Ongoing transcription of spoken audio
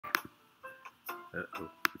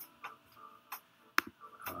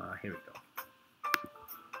Here we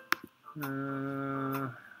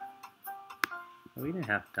go. We didn't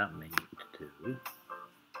have that many to do.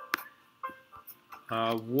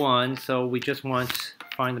 1, so we just want to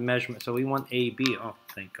find the measurement. So we want AB. Oh,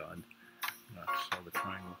 thank God. Not solve the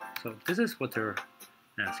triangle. So this is what they're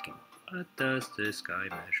asking. What does this guy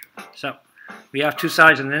measure? So we have two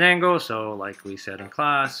sides and an angle. So like we said in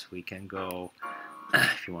class, we can go,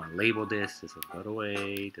 if you want to label this is little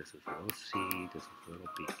a, this is little c, this is little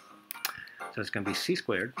b. So it's going to be c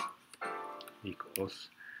squared equals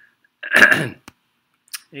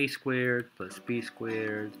a squared plus b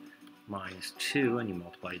squared minus 2, and you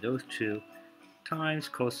multiply those two, times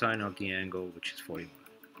cosine of the angle, which is 41.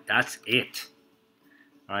 That's it.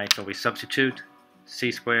 Alright, so we substitute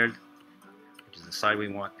c squared, which is the side we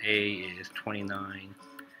want. A is 29,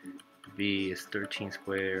 b is 13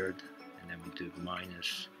 squared, and then we do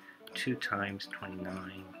minus 2 times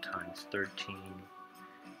 29 times 13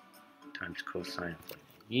 times cosine of 41.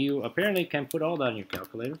 You apparently can put all that in your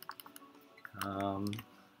calculator.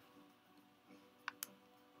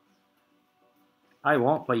 I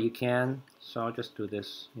won't, but you can. So I'll just do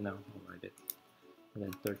this, I'll write it. And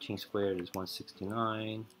then 13 squared is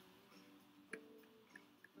 169.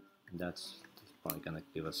 And that's probably going to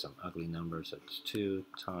give us some ugly numbers. It's 2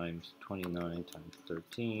 times 29 times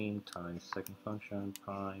 13 times second function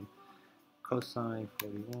prime cosine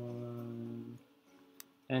 41.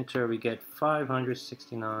 Enter, we get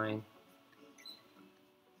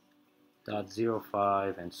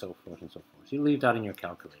 569.05 and so forth and so forth. So you leave that in your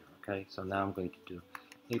calculator. Okay, so now I'm going to do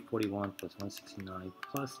 841 plus 169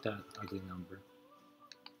 plus that ugly number.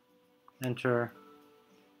 Enter.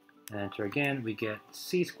 Enter again. We get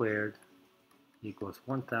c squared equals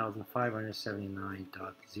 1579.05 ... We're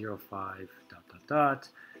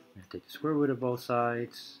going to take the square root of both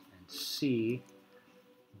sides, and c,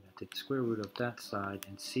 we're going to take the square root of that side,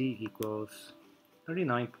 and c equals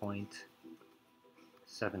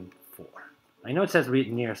 39.74. I know it says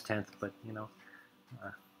read nearest tenth, but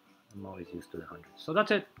I'm always used to the hundreds. So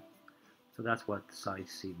that's it. So that's what side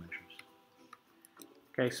C measures.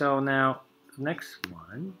 Okay, so now the next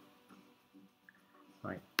one.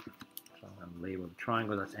 Right. So I'm going to label the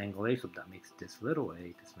triangle. That's angle A. So that makes this little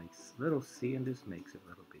a. This makes little c, and this makes it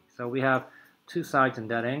little b. So we have two sides in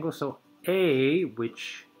that angle. So A,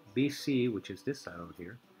 which BC, which is this side over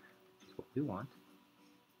here, which is what we want.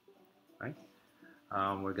 Right.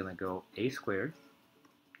 We're going to go a squared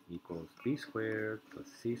equals b squared plus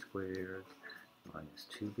c squared minus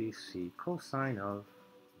 2bc cosine of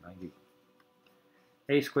 90.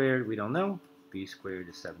 A squared we don't know, b squared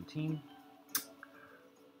is 17,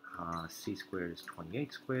 c squared is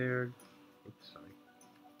 28 squared, oops, sorry,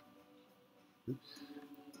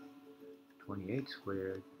 28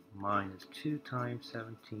 squared minus 2 times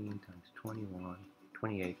 17 times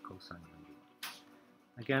 28 cosine 91.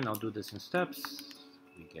 Again, I'll do this in steps.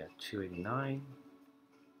 We get 289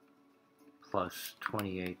 plus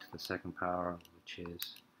 28 to the second power, which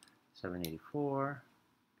is 784,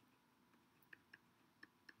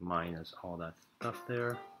 minus all that stuff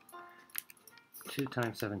there. 2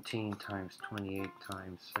 times 17 times 28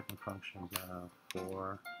 times second function,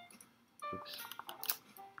 4, oops,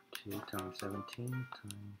 2 times 17 times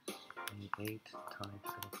 28 times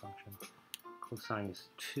second function. Cosine is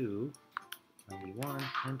 291,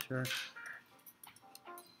 enter.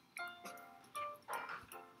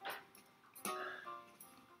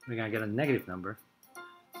 We're going to get a negative number,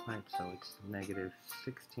 right? So it's negative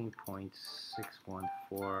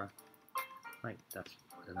 16.614, right? That's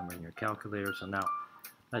the number in your calculator. So now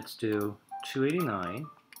let's do 289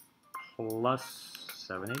 plus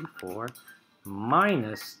 784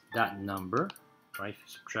 minus that number, right? If you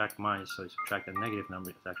subtract minus, so you subtract a negative number,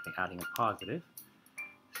 it's actually adding a positive.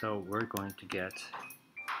 So we're going to get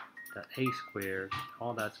that a squared,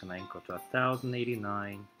 all that's going to equal to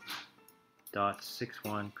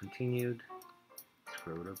 1089.61 continued,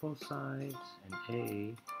 square root of both sides, and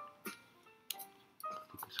a,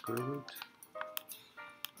 take the square root,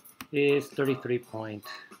 is 33 point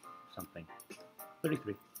something,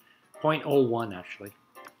 33.01 actually.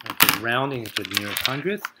 And if we're rounding it to the nearest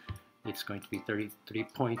hundredth, it's going to be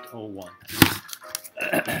 33.01.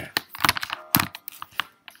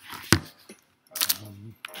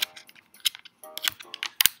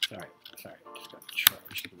 Sorry, just got to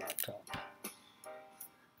charge the laptop.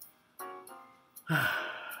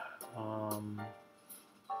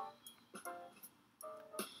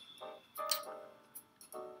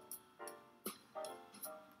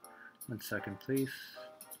 One second, please.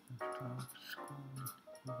 Laptop,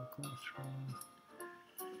 scroll, classroom.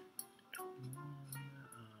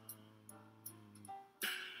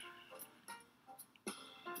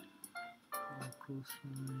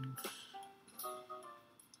 cosines.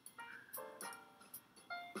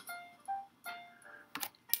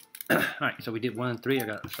 Alright, so we did 1 and 3. I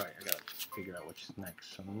gotta figure out which is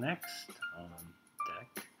next. So next on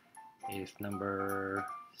deck is number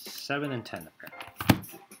 7 and 10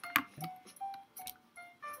 apparently. Okay.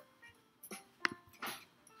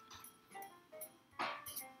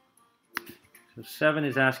 So 7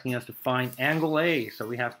 is asking us to find angle A. So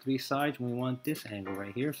we have 3 sides and we want this angle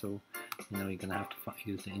right here. So you're gonna have to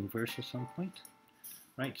use the inverse at some point.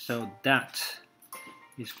 Right, so that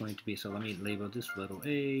is going to be, so let me label this little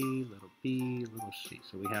a, little b, little c.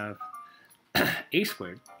 So we have a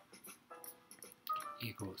squared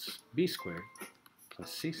equals b squared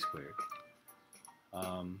plus c squared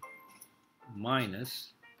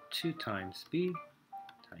minus 2 times b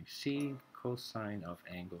times c cosine of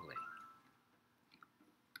angle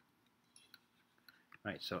A.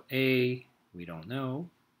 Right, so a we don't know.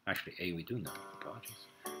 Actually, a we do know. Apologies.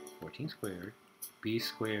 14 squared. B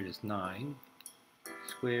squared is 9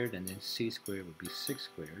 squared, and then c squared would be 6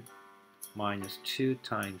 squared minus 2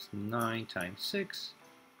 times 9 times 6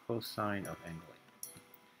 cosine of angle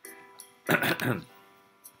A.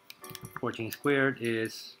 14 squared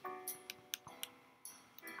is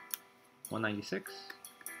 196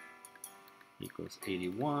 equals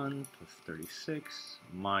 81 plus 36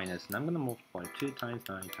 minus, and I'm going to multiply 2 times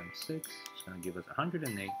 9 times 6. It's going to give us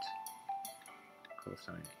 108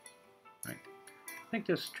 cosine A. Right? I think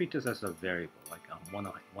just treat this as a variable, like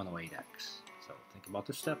 108x. So think about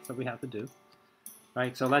the steps that we have to do.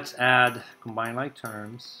 Right, so let's add combined like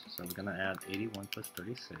terms. So we're going to add 81 plus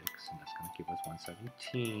 36, and that's going to give us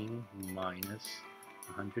 117 minus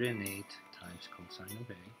 108 times cosine of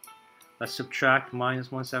A. Let's subtract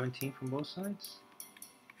minus 117 from both sides.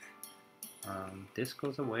 This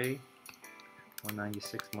goes away.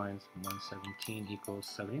 196 minus 117 equals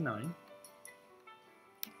 79.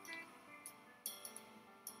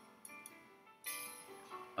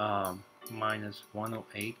 Minus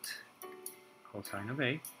 108 cosine of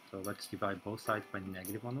A. So let's divide both sides by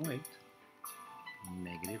negative 108.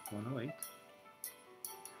 Negative 108.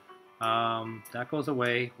 That goes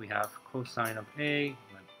away. We have cosine of A.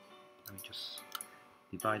 Let me just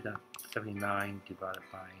divide that. 79 divided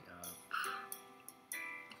by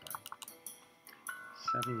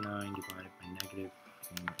 79 divided by negative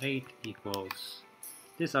 108 equals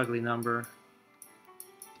this ugly number,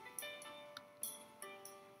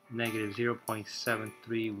 negative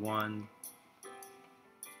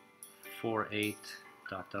 0.73148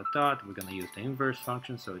 dot dot dot. We're going to use the inverse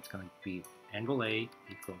function, so it's going to be angle A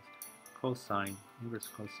equals cosine, inverse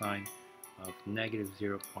cosine of negative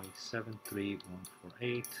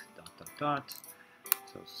 0.73148 dot dot dot.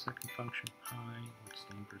 So second function pi, what's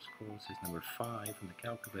the inverse cos, is number 5 in the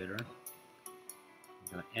calculator. I'm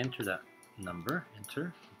going to enter that number,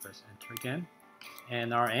 enter, press enter again,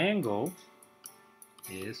 and our angle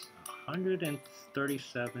is 137.01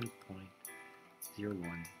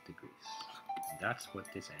 degrees. And that's what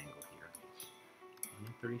this angle here is,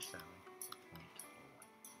 137.01.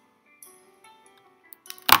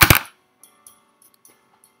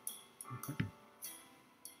 Okay.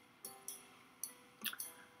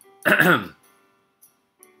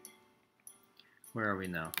 Where are we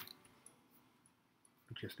now?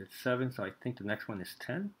 We just did 7, so I think the next one is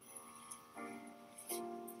 10.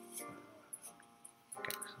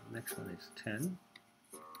 Okay, so the next one is 10.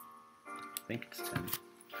 I think it's 10.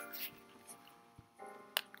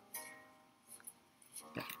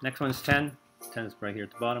 Yeah, next one is 10. 10 is right here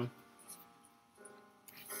at the bottom.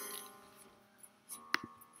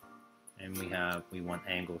 And we want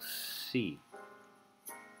angle C.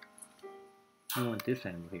 We want this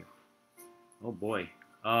angle here. Oh boy.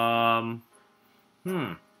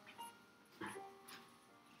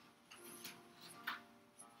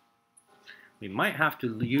 We might have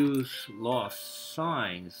to use law of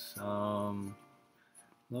sines, law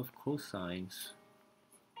of cosines.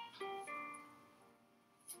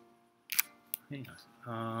 Hang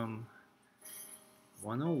on.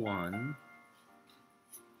 101.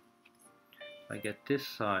 If I get this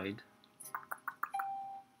side,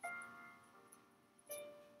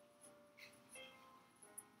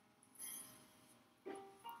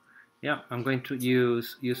 yeah, I'm going to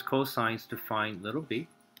use cosines to find little b,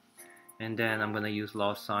 and then I'm going to use law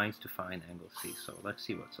of sines to find angle C. So let's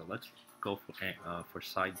see what. So let's go for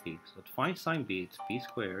side b. So to find sine b, it's b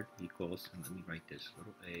squared equals, and let me write this,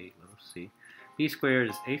 little a, little c. B squared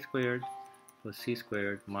is a squared plus c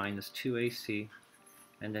squared minus 2ac,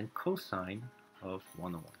 and then cosine of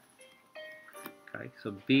 101. Okay,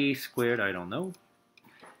 so b squared I don't know.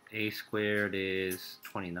 A squared is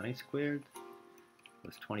 29 squared.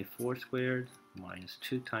 plus 24 squared minus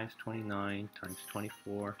 2 times 29 times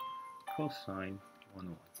 24 cosine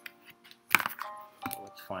 101. So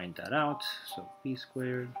let's find that out. So b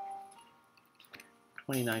squared,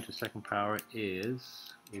 29 to the second power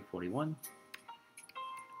is 841,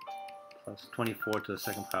 plus 24 to the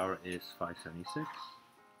second power is 576.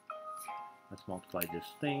 Let's multiply this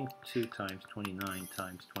thing. 2 times 29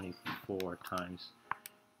 times 24 times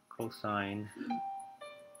cosine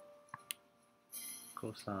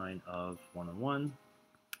of 101.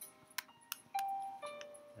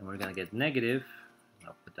 And we're going to get negative,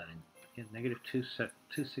 I'll put that in, negative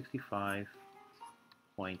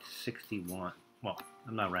 265.61. Well,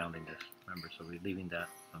 I'm not rounding this, remember, so we're leaving that.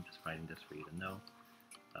 I'm just writing this for you to know.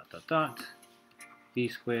 Dot, dot, dot. B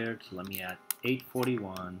squared, so let me add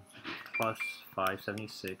 841 plus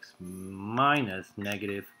 576 minus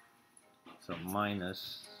negative, so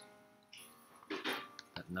minus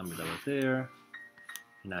that number that was there.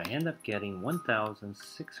 And I end up getting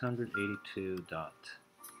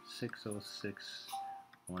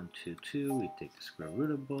 1,682.606122. We take the square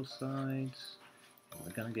root of both sides. And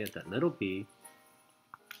we're going to get that little b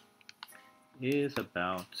is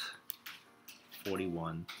about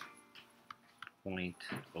 41.02.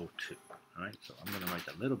 Alright, so I'm going to write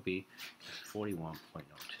that little b as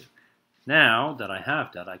 41.02. Now that I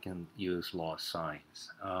have that, I can use law of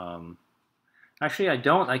sines. Actually, I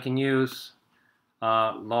don't. I can use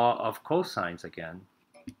law of cosines again.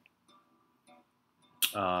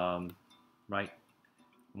 Right? I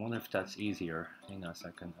wonder if that's easier. Hang on a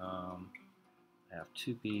second. I have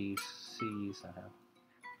two B's, C's.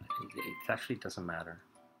 It actually doesn't matter.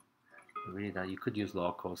 Really, that you could use law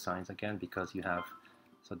of cosines again because you have.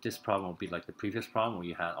 So this problem will be like the previous problem where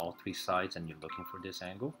you had all three sides and you're looking for this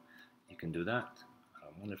angle. You can do that. I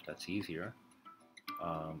wonder if that's easier.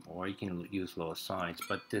 Or you can use law of sines,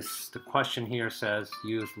 but the question here says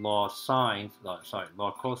use law of sines, law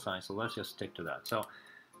of cosines, so let's just stick to that. So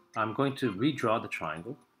I'm going to redraw the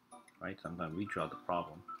triangle, right? So I'm going to redraw the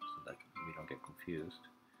problem so that we don't get confused.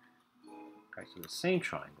 Okay, so the same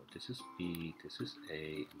triangle, this is B, this is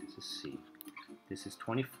A, and this is C. This is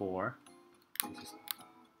 24, this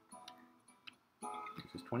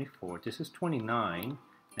is 24, this is 29,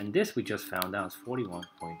 and this we just found out is 41.02.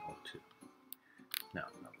 Now,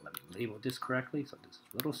 let me label this correctly. So this is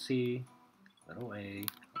little c, little a, little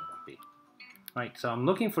b. Right, so I'm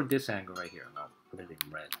looking for this angle right here, and I'll put it in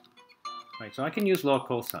red. Right, so I can use law of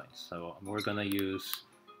cosines. So we're going to use,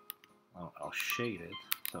 I'll shade it.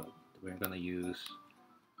 So we're going to use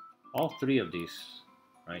all three of these,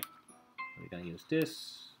 right? We're going to use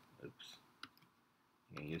this, oops.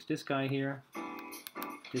 We're going to use this guy here,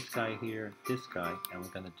 this guy here, this guy, and we're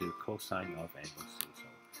going to do cosine of angle c. So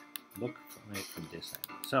look from it from this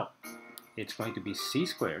angle. So it's going to be c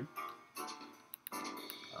squared.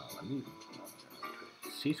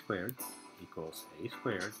 C squared equals a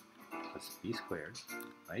squared plus b squared,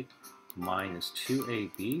 right? Minus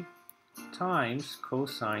 2ab times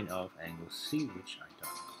cosine of angle c, which I don't know.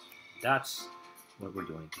 That's what we're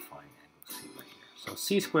doing to find angle c right here. So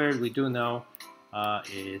c squared we do know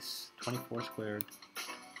is 24 squared.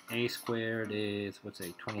 A squared is, what's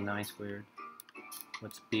a 29 squared?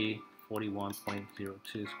 What's b?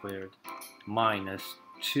 41.02 squared minus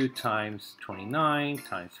 2 times 29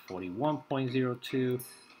 times 41.02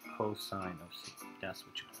 cosine of c. That's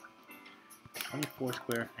what you want. 24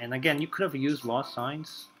 squared. And again, you could have used law of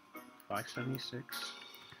sines. 576.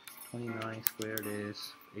 29 squared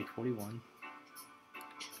is 841.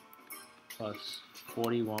 Plus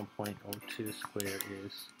 41.02 squared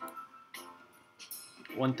is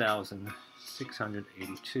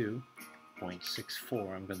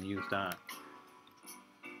 1,682.64. I'm going to use that.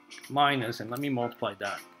 Minus, and let me multiply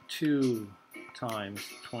that. 2 times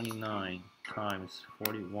 29 times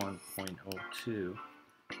 41.02.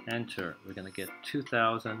 Enter. We're going to get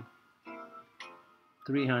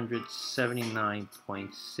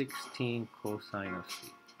 2,379.16 cosine of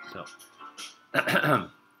c. So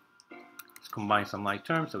let's combine some like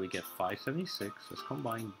terms. So we get 576. Let's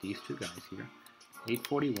combine these two guys here.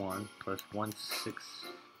 841 plus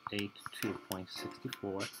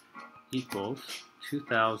 1682.64 equals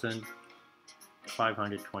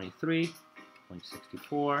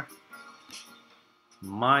 2,523.64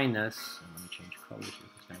 minus, and let me change colors here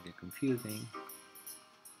because it's going to get confusing,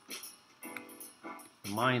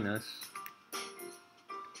 minus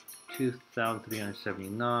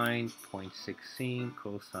 2,379.16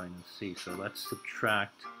 cosine of c. So let's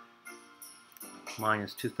subtract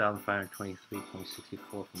minus 2,523.64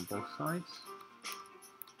 from both sides.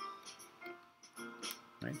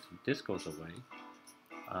 Right, so this goes away.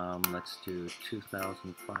 Let's do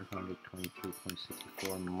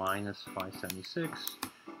 2,523.64 minus 576.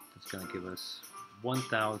 That's going to give us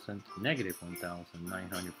negative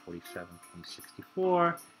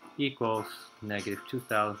 1,947.64 equals negative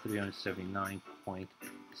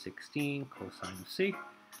 2,379.16 cosine of C.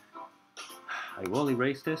 I will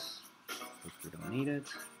erase this because we don't need it.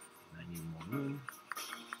 I need more room.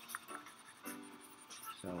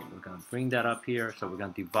 So we're going to bring that up here. So we're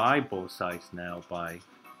going to divide both sides now by,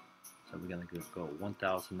 so we're going to go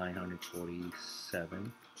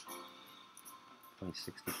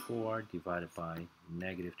 1,947.64 divided by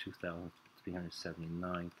negative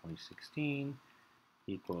 2,379.16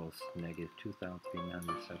 equals negative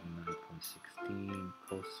 2,379.16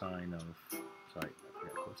 cosine of,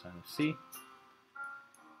 cosine of C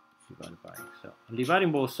divided by, so I'm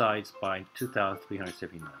dividing both sides by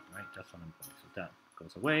 2,379, right? That's what I'm doing. So that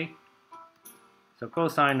goes away. So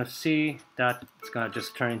cosine of C, that's going to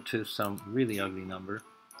just turn into some really ugly number.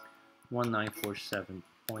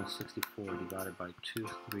 1947.64 divided by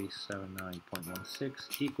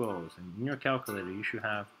 2379.16 equals, and in your calculator you should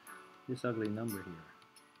have this ugly number here.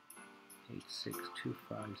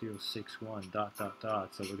 8625061 dot dot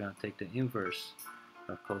dot. So we're going to take the inverse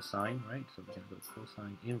of cosine, right? So we're going to go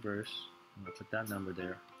cosine inverse. I'm going to put that number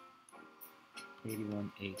there.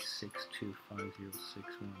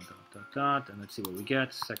 81.8625061 dot dot dot. And let's see what we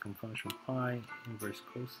get. Second function pi inverse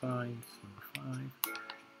cosine number 5.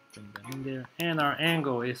 Bring that in there. And our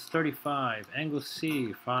angle is 35. Angle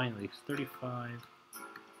C finally is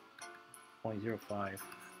 35.05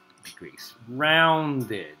 degrees.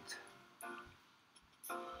 Rounded.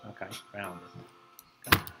 Okay, rounded.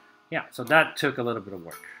 Okay. Yeah, so that took a little bit of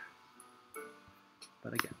work.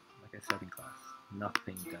 But again, like I said in class,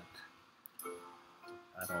 nothing that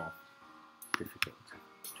at all difficult.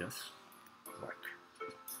 Just work.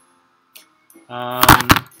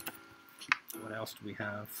 What else do we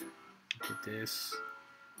have? Look at this.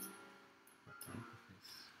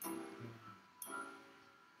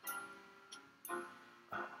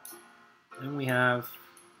 Then we have,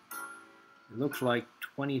 it looks like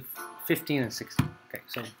 15 and 16. Okay,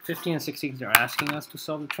 so 15 and 16 they're asking us to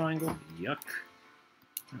solve the triangle. Yuck.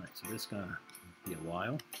 Alright, so this is going to be a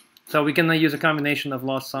while. So we can use a combination of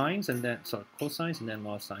lost signs and then, so cosines and then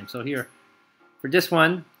lost signs. So here, for this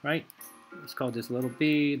one, right, let's call this little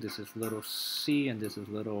b, this is little c, and this is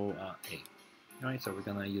little a. Alright, so we're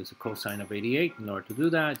going to use a cosine of 88. In order to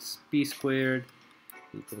do that, it's b squared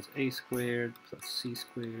equals a squared plus c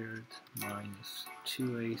squared minus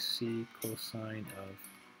 2ac cosine of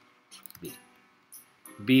b.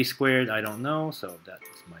 B squared, I don't know, so that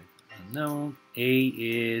is my unknown. A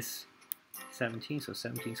is 17, so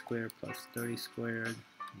 17 squared plus 30 squared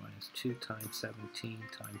minus 2 times 17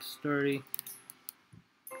 times 30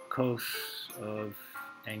 cos of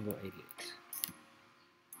angle 88.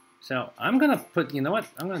 So I'm going to put, you know what,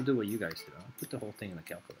 I'm going to do what you guys do. I'll put the whole thing in the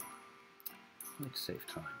calculator. Let's save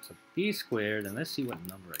time. So b squared, and let's see what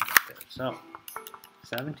number I get there. So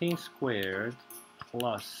 17 squared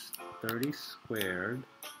plus 30 squared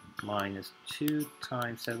minus 2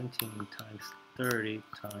 times 17 times 30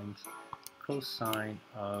 times cosine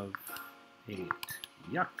of 88.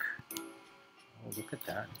 Yuck. Oh, look at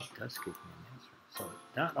that. It does give me an answer. So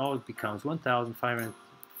that all becomes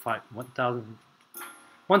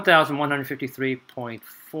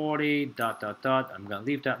 1,153.40 dot dot dot. I'm going to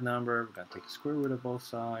leave that number. We're going to take the square root of both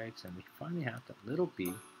sides, and we finally have that little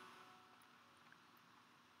b.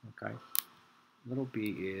 Okay. Little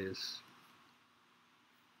b is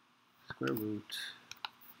square root.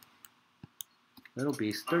 Little b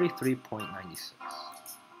is 33.96.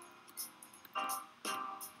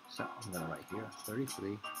 So I'm going to write here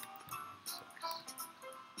 33.96.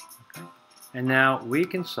 Okay. And now we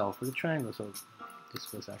can solve for the triangle. So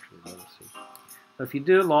this was actually little c. So if you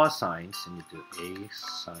do lost signs, and you do a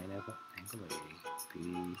sine of angle A,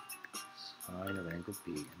 b sine of angle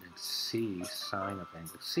B, and then c sine of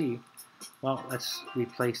angle C, well, let's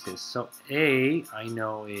replace this. So A, I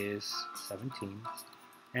know is 17.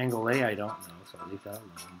 Angle A, I don't know, so I'll leave that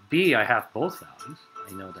alone. B, I have both values.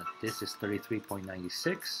 I know that this is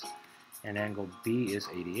 33.96, and angle B is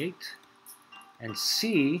 88. And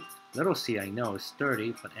C, little c, I know is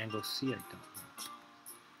 30, but angle C, I don't know.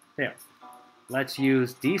 There. Let's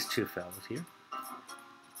use these two fellows here.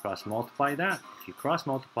 Cross multiply that. If you cross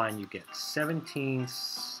multiply, and you get 17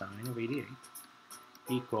 sine of 88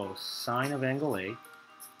 equals sine of angle A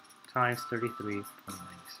times 33.96.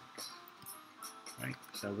 Right?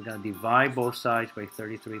 So we're going to divide both sides by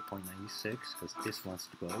 33.96 because this wants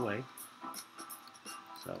to go away.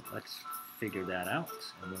 So let's figure that out,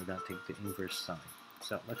 and we're going to take the inverse sine.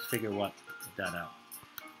 So let's figure that out.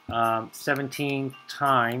 17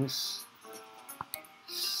 times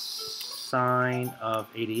sine of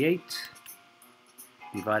 88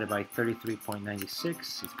 divided by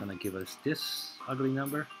 33.96 is going to give us this ugly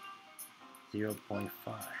number, 0.5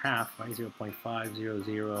 half, right?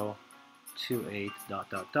 0.50028 dot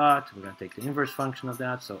dot dot. We're going to take the inverse function of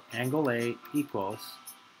that, so angle A equals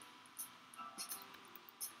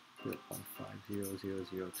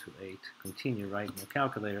 0.5000028. Continue, right, in your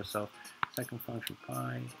calculator. So second function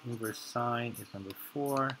pi inverse sine is number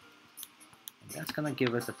 4. And that's going to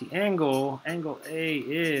give us that the angle A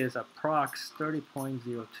is approx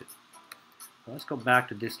 30.02. So let's go back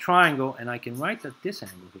to this triangle, and I can write that this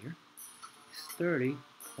angle here is 30.02.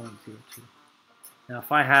 Now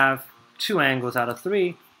if I have 2 angles out of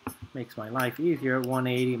 3, makes my life easier.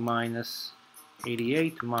 180 minus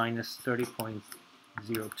 88 minus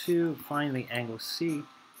 30.02. Finally, angle C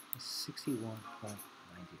is 61.98.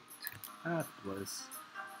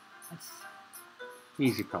 That's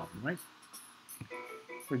easy problem, right?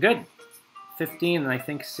 We're good. 15, and I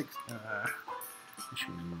think 6. I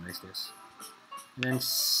should memorize this. And then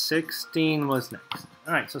 16 was next.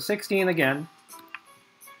 All right, so 16 again.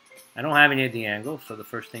 I don't have any of the angles, so the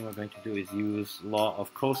first thing we're going to do is use law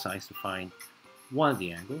of cosines to find one of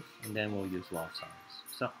the angles, and then we'll use law of sines.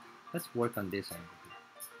 So let's work on this angle here.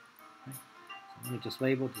 Okay. So let me just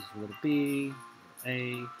label this little b, little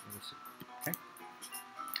a, little c. Okay.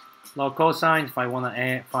 Law of cosines, if I want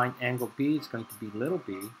to find angle b, it's going to be little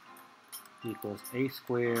b equals a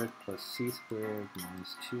squared plus c squared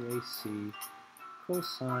minus 2ac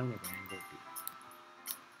cosine of angle b.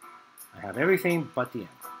 I have everything but the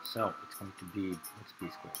angle. So it's going to be, what's b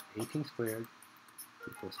squared? 18 squared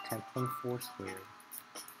equals 10.4 squared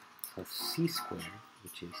plus c squared,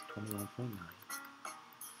 which is 21.9,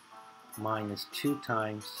 minus 2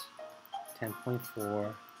 times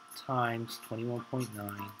 10.4 times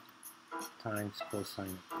 21.9 times cosine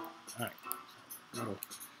of b. Alright, so little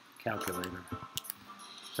calculator.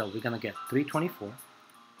 So we're going to get 324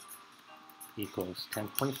 equals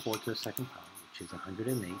 10.4 to the second power, which is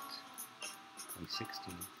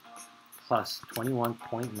 108.16, plus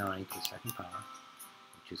 21.9 to the second power,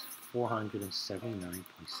 which is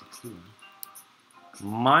 479.61,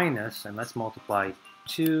 minus, and let's multiply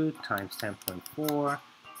 2 times 10.4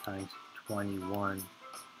 times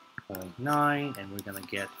 21.9, and we're going to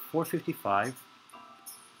get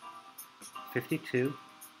 455.52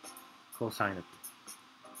 cosine of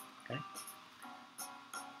b.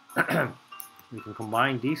 Okay? We can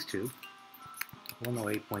combine these two.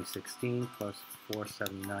 108.16 plus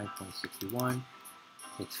 479.61.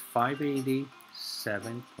 It's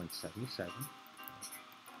 587.77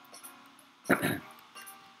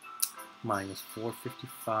 minus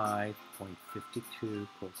 455.52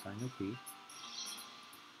 cosine of b.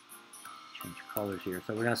 Change colors here.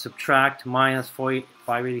 So we're going to subtract minus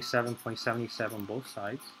 587.77 both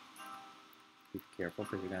sides. Be careful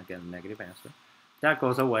because you're going to get a negative answer. That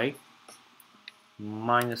goes away.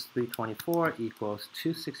 Minus 324 equals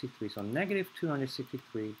 263. So negative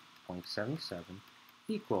 263.77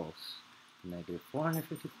 equals negative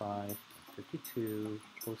 455.52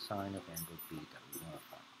 cosine of angle b that we want to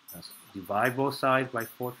find. Let's divide both sides by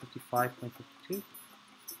 455.52.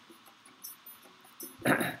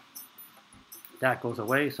 That goes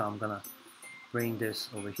away, so I'm going to bring this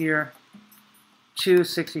over here.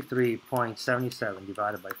 263.77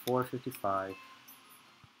 divided by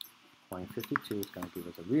 455.52 is going to give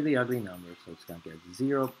us a really ugly number, so it's going to get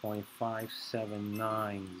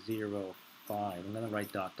 0.57905. I'm going to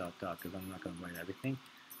write dot dot dot because I'm not going to write everything.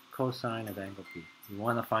 Cosine of angle b. We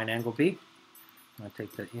want to find angle b. I'm going to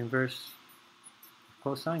take the inverse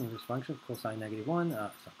cosine, inverse function, cosine negative 1,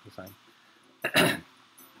 cosine,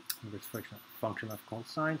 inverse function of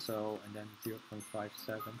cosine, so, and then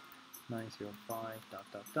 0.57905 dot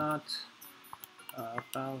dot dot.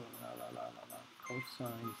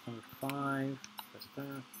 Cosine is number 5, that's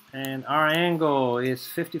that. And our angle is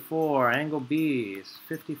 54, angle B is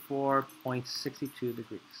 54.62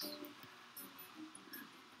 degrees.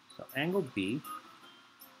 So angle B,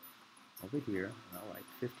 over here, I'll write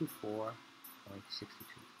 54.62.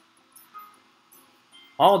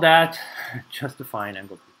 All that just to find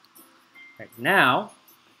angle B. Right, now,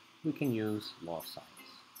 we can use law of sines.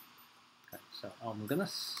 Okay, so I'm going to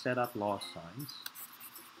set up law of sines.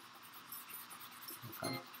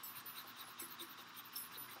 Okay.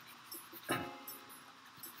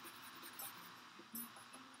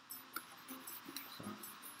 So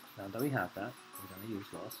now that we have that, we're going to use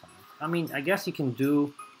law of sines. I mean, I guess you can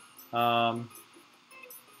do law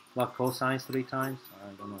of cosines 3 times. I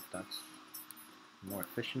don't know if that's a more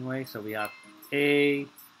efficient way. So we have A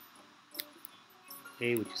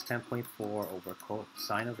A, which is 10.4 over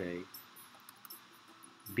sine of A,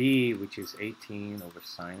 B, which is 18 over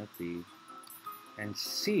sine of B, and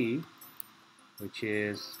C, which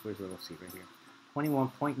is, where's the little c right here,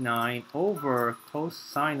 21.9 over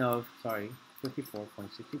cosine of,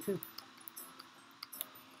 54.62.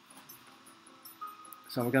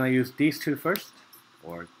 So we're going to use these two first,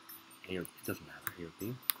 or A or B, it doesn't matter, A or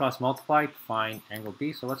B. Cross multiply to find angle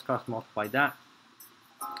B, so let's cross multiply that.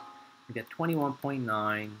 We get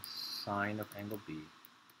 21.9 sine of angle B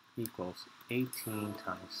equals 18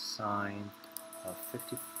 times sine of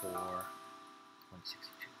 54.62.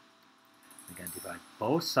 We're going to divide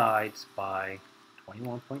both sides by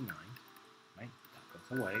 21.9, right? That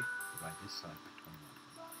goes away. Divide this side by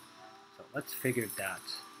 21.9. So let's figure that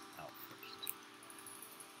out first.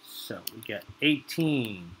 So we get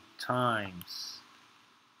 18 times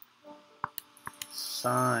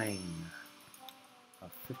sine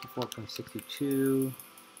of 54.62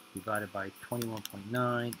 divided by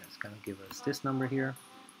 21.9. That's going to give us this number here,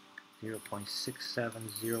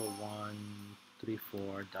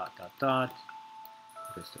 0.670134 dot dot dot.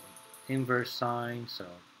 Because the inverse sine, so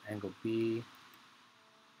angle B,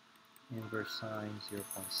 inverse sine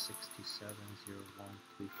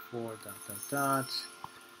 0.670134 dot dot dot.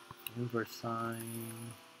 Inverse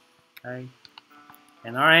sine, okay.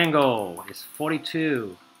 And our angle is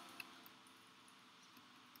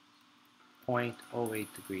 42.08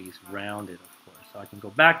 degrees, rounded, of course. So I can go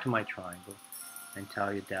back to my triangle and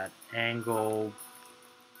tell you that angle,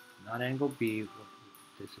 not angle B,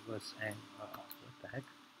 this was angle, what the heck?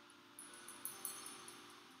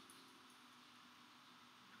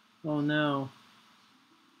 Oh no,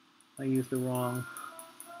 I used the wrong.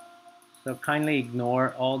 So kindly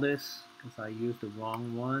ignore all this because I used the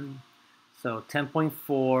wrong one. So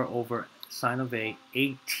 10.4 over sine of A,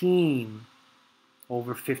 18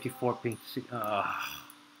 over 54.6.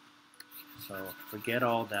 So forget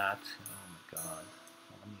all that. Oh my God.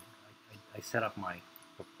 I set up my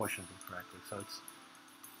proportions incorrectly. So it's,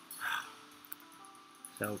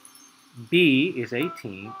 so B is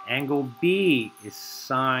 18. Angle B is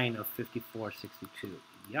sine of 54.62.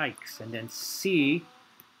 Yikes. And then C,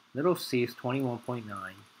 little c is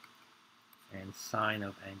 21.9. And sine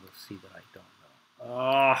of angle C that I don't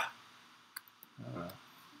know. Oh.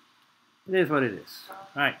 It is what it is.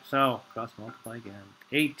 Alright, so cross multiply again.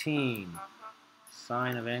 18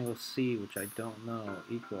 sine of angle C, which I don't know,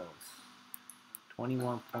 equals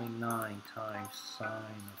 21.9 times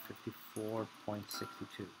sine of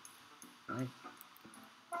 54.62. Right?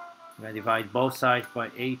 We're going to divide both sides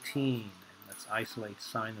by 18. And let's isolate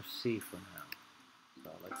sine of C for now.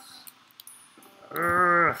 So let's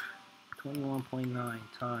 21.9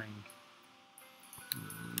 times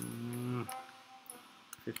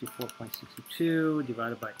 54.62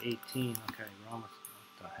 divided by 18. Okay, we're almost,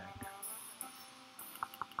 what the heck?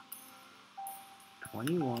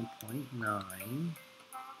 21.9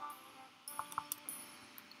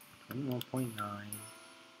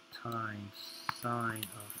 times sine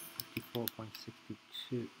of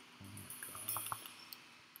 54.62. Oh my God.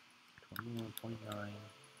 21.9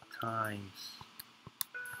 times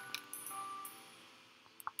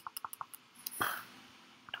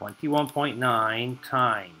 21.9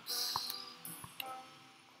 times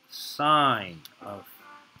sine of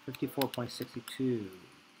 54.62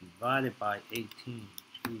 divided by 18.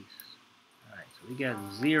 Jeez. Alright, so we get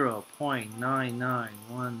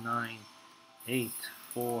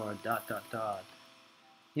 0.991984 dot dot dot.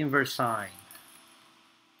 Inverse sine.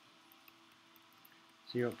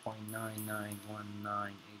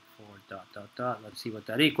 0.991984 dot dot dot. Let's see what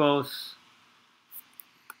that equals.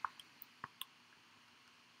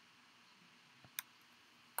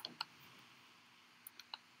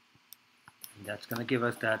 That's going to give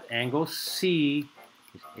us that angle C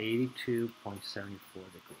is 82.74 degrees.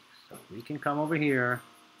 So we can come over here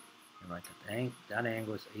and write that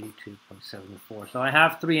angle is 82.74. So I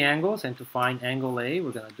have three angles, and to find angle A,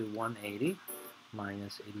 we're going to do 180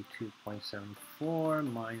 minus 82.74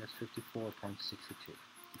 minus 54.62.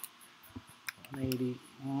 180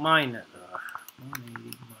 minus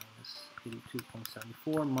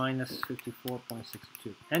 82.74 minus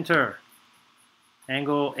 54.62. Enter.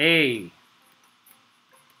 Angle A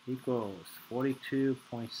equals 42.64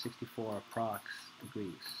 approx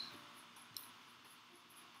degrees.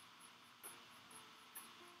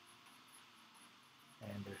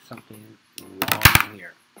 And there's something wrong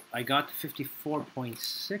here. I got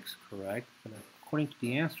 54.6 correct, but according to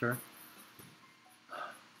the answer,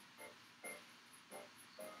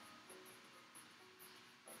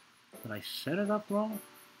 did I set it up wrong?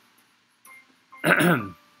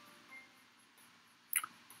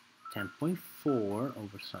 10.4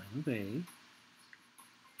 over sine of A,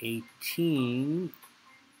 18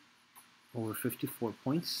 over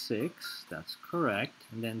 54.6, that's correct,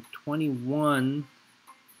 and then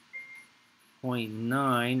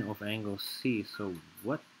 21.9 of angle C. So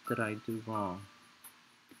what did I do wrong?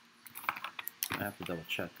 I have to double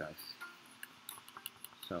check, guys.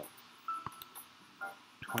 So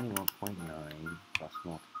 21.9 plus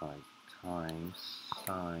multiply times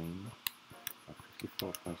sine of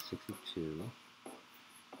 54.62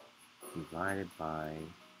 divided by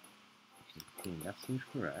 18. That seems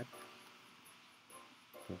correct.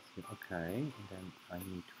 Okay, and then I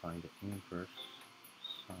need to find the inverse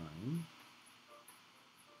sine,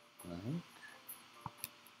 right?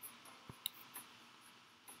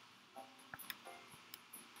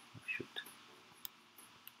 Oh, shoot.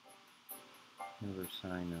 Inverse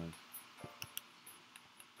sine of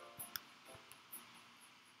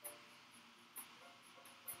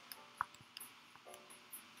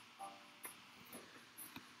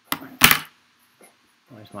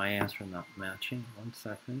where's my answer not matching? 1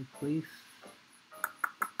 second, please.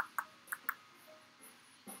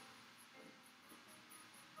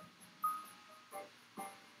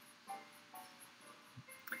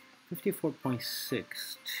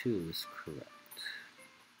 $54.62 is correct.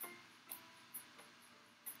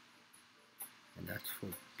 And that's for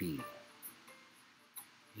B.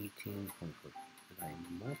 18.4. Did I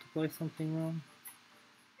multiply something wrong?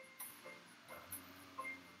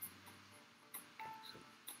 So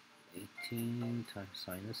 18 times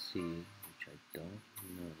sine of C, which I don't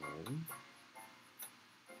know.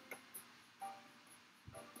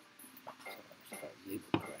 So let's start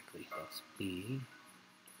label correctly. That's B.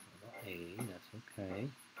 A, that's okay.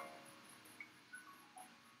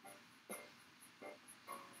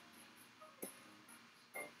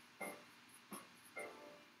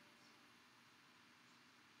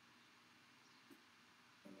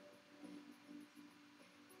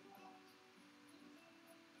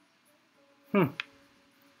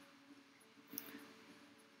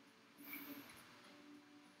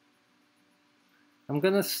 I'm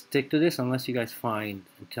gonna stick to this unless you guys find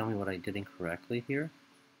and tell me what I did incorrectly here.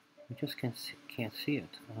 I just can't see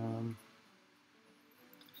it.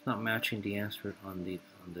 It's not matching the answer on the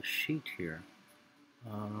sheet here.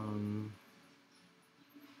 What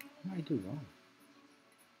did I do wrong?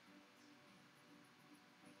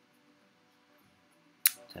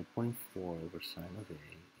 10.4 over sine of A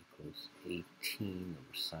equals 18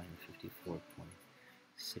 over sine of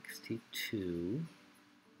 54.62.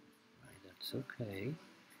 Right, that's okay.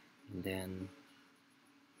 And then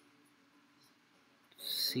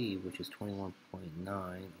C, which is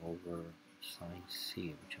 21.9 over sine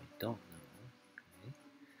C, which I don't know. Okay,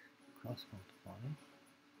 cross multiply.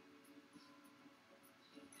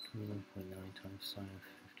 21.9 times sine of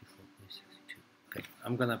 54.62. Okay,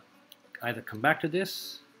 I'm gonna either come back to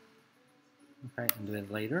this, okay, and do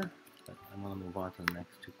it later, but I'm gonna move on to the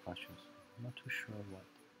next two questions. I'm not too sure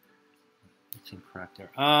what's incorrect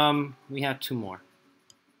there. We had two more.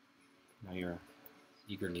 Now you're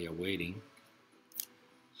eagerly awaiting.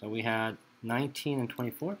 So we had 19 and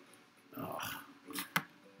 24. Oh,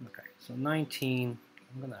 okay, so 19,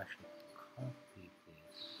 I'm gonna actually copy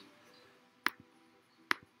this.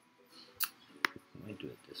 Let me do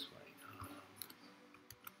it this way.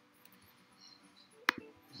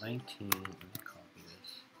 19, let me copy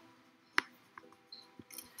this.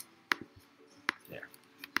 There.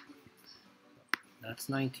 That's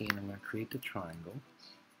 19. I'm going to create the triangle.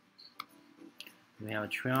 We have a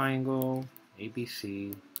triangle,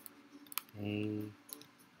 ABC,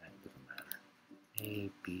 that doesn't matter,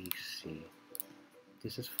 ABC.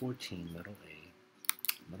 This is 14, little a.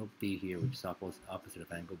 Little b here, which is opposite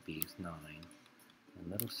of angle B, is 9.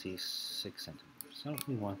 And little c is 6 centimeters. So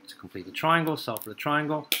we want to complete the triangle, solve for the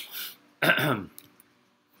triangle. And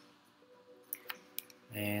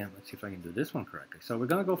let's see if I can do this one correctly. So we're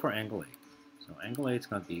going to go for angle A. So angle A is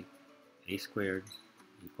going to be A squared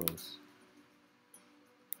equals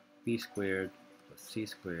B squared plus C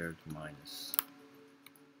squared minus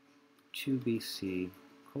 2BC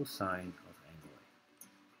cosine of angle A.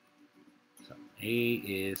 So A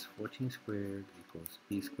is 14 squared equals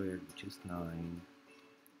B squared, which is 9.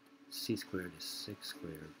 C squared is 6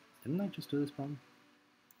 squared. Didn't I just do this problem?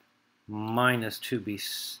 Minus 2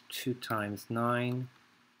 times 9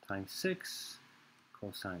 times 6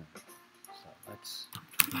 cosine of it. So that's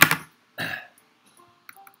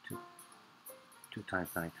 2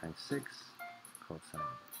 times 9 times 6 cosine of it.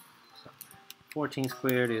 So 14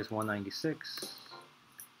 squared is 196.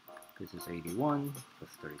 This is 81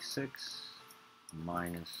 plus 36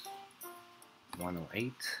 minus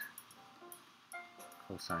 108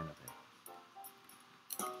 cosine of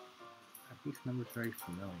A. Are these numbers very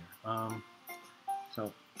familiar?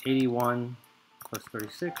 So 81 plus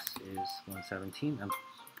 36 is 117. I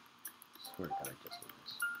swear that I just did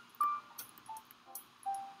this.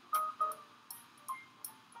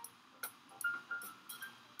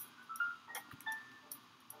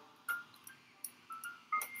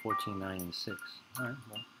 $14, 9, and 6. All right,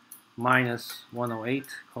 well, minus 108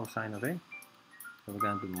 cosine of A. So we're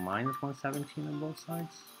going to do minus 117 on both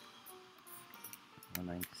sides.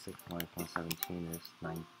 196 minus 117 is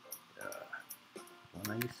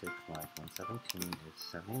 196 minus 117 is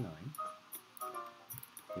 79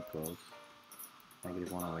 equals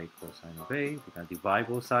negative 108 cosine of A. We're going to divide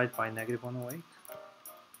both sides by negative 108.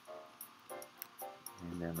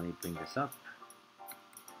 And then let me bring this up.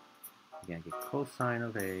 We're going to get cosine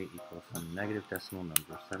of A equals some negative decimal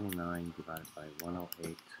number, 79 divided by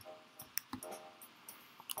 108.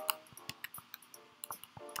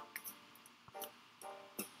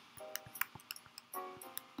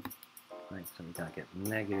 Right, so we're going to get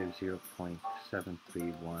negative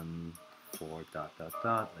 0.7314 dot dot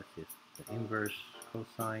dot. Let's use the inverse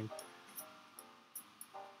cosine.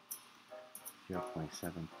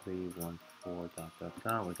 0.7314 dot dot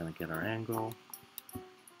dot. We're going to get our angle.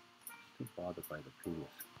 Still bothered by the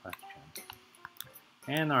previous question.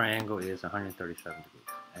 And our angle is 137 degrees.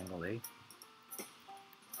 Angle A,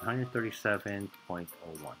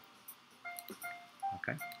 137.01.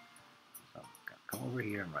 Okay. So come over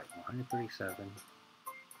here and write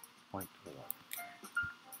 137.01.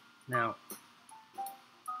 Now,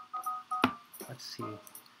 let's see.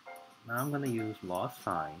 Now I'm going to use law of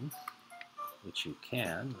sines, which you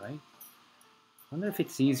can, right? I wonder if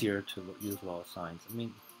it's easier to use law of sines. I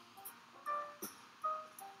mean,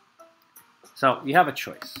 so you have a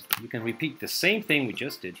choice. You can repeat the same thing we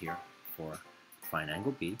just did here for find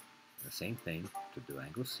angle B, the same thing to do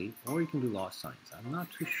angle C, or you can do law of sines. I'm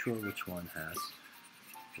not too sure which one has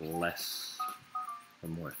less or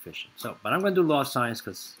more efficient. So, but I'm going to do law of sines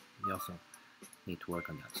because we also need to work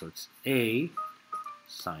on that. So it's A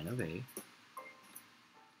sine of A,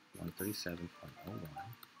 137.01,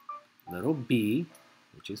 little b,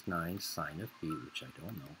 which is 9 sine of B, which I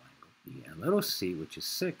don't know, angle B, and little c, which is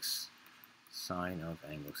 6 sine of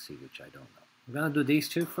angle C, which I don't know. We're going to do these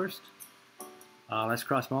two first. Let's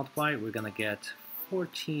cross multiply. We're going to get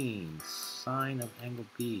 14 sine of angle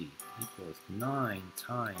B equals 9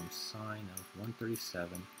 times sine of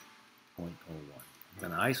 137.01. I'm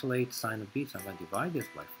going to isolate sine of B, so I'm going to divide this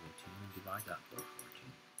by 14 and divide that by 14.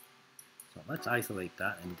 So let's isolate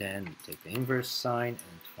that and then take the inverse sine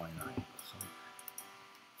and find our angle.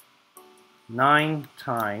 So 9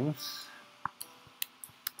 times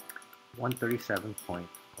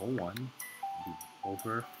 137.01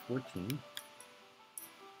 over 14,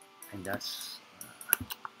 and that's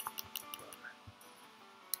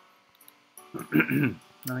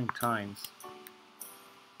 9 times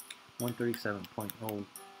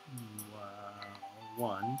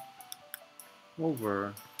 137.01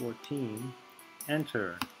 over 14,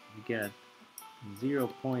 enter, you get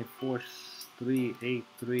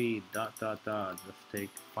 0.4383 dot dot dot. Let's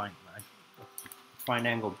take find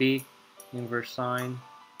angle B, inverse sine.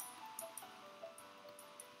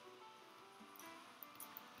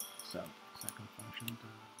 So second function, the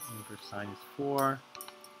inverse sine is 4.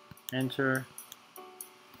 Enter,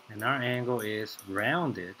 and our angle is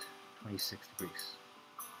rounded 26 degrees.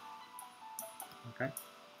 Okay,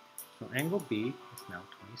 so angle B is now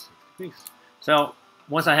 26 degrees. So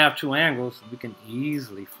once I have two angles, we can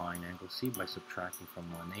easily find angle C by subtracting from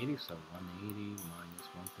 180. So 180 minus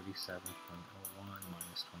 137.01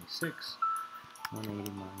 minus 26.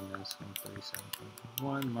 180 minus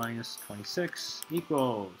 137.01 minus 26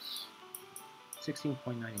 equals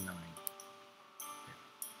 16.99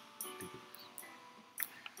 degrees.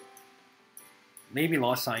 Maybe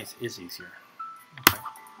law of sines is easier. Okay.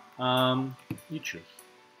 You choose.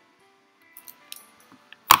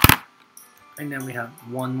 And then we have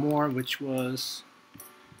one more, which was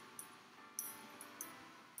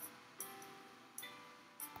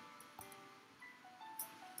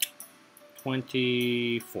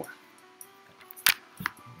 $24.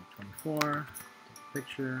 24. Take a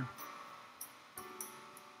picture.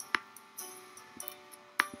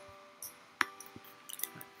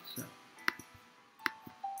 So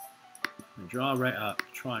I draw right up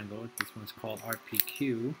triangle. This one's called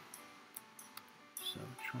RPQ. So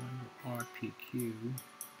triangle RPQ.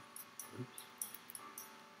 Oops.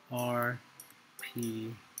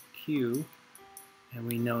 RPQ. And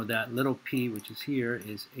we know that little p, which is here,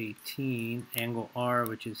 is 18. Angle R,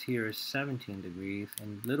 which is here, is 17 degrees.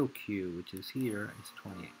 And little q, which is here, is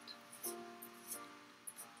 28.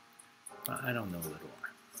 I don't know little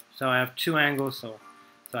r. So I have two angles, so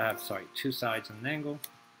I have, sorry, two sides and an angle.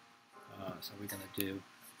 So we're going to do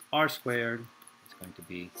r squared is going to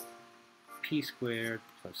be p squared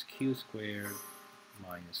plus q squared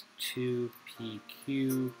minus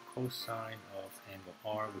 2pq cosine of angle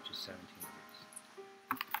r, which is 17 degrees.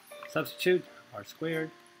 Substitute r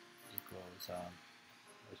squared equals,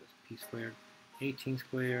 what is this, p squared, 18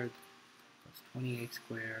 squared plus 28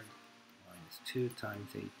 squared minus 2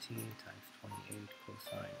 times 18 times 28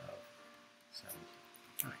 cosine of 17.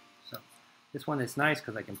 All right, so this one is nice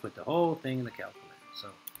because I can put the whole thing in the calculator. So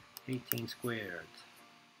 18 squared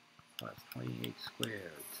plus 28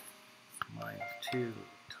 squared minus 2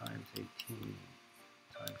 times 18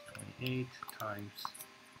 times 28 times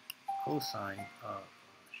cosine of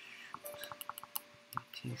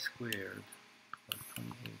 18 squared plus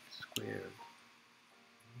 28 squared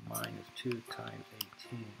minus 2 times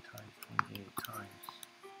 18 times 28 times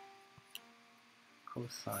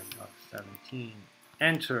cosine of 17.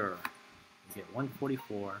 Enter. We get 144.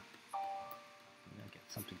 I'm going to get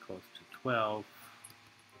something close to 12.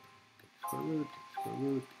 Take square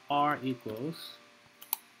root. R equals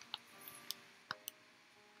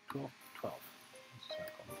 12. Let's call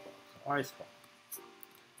it 12. So R is 12.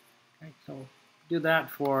 Okay, so do that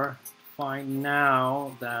for find.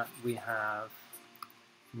 Now that we have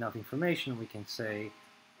enough information, we can say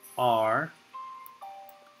R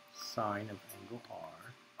sine of angle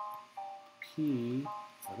R, P,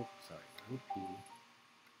 little p,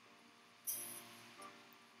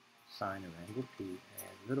 sine of angle P,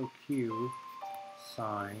 and little q,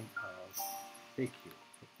 sine of big Q.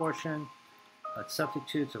 Proportion, let's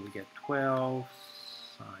substitute, so we get 12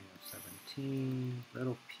 sine of 17,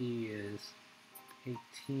 little p is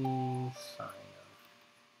 18 sine of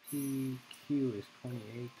P, Q is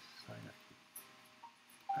 28 sine of Q.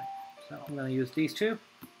 Right, so I'm going to use these two.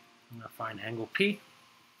 I'm going to find angle P,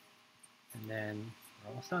 and then we're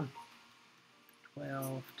almost done.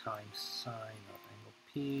 12 times sine of angle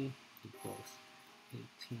P equals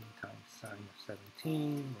 18 times sine of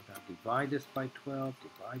 17. We're going to divide this by 12,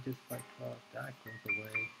 divide this by 12. That goes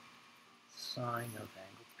away. Sine of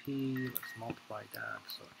angle P, let's multiply that.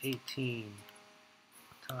 So 18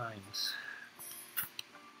 times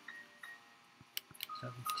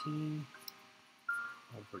 17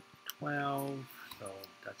 over 12. So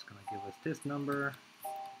that's going to give us this number.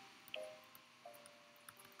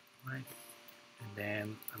 Right? And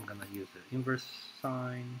then I'm going to use the inverse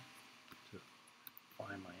sign to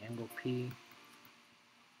find my angle P.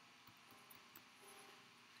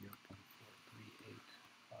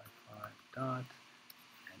 0.43855 dot.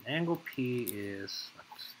 And angle P is,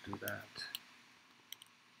 let's do that.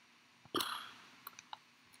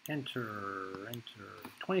 Enter,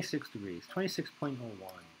 26 degrees, 26.01.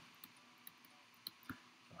 So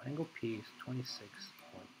angle P is 26.01,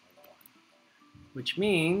 which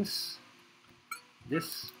means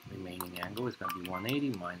this remaining angle is going to be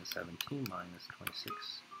 180 minus 17 minus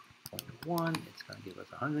 26.1. It's going to give us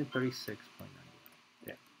 136.99.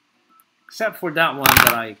 Yeah. Except for that one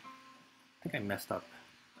that I think I messed up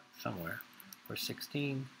somewhere. For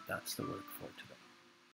 16, that's the work for today.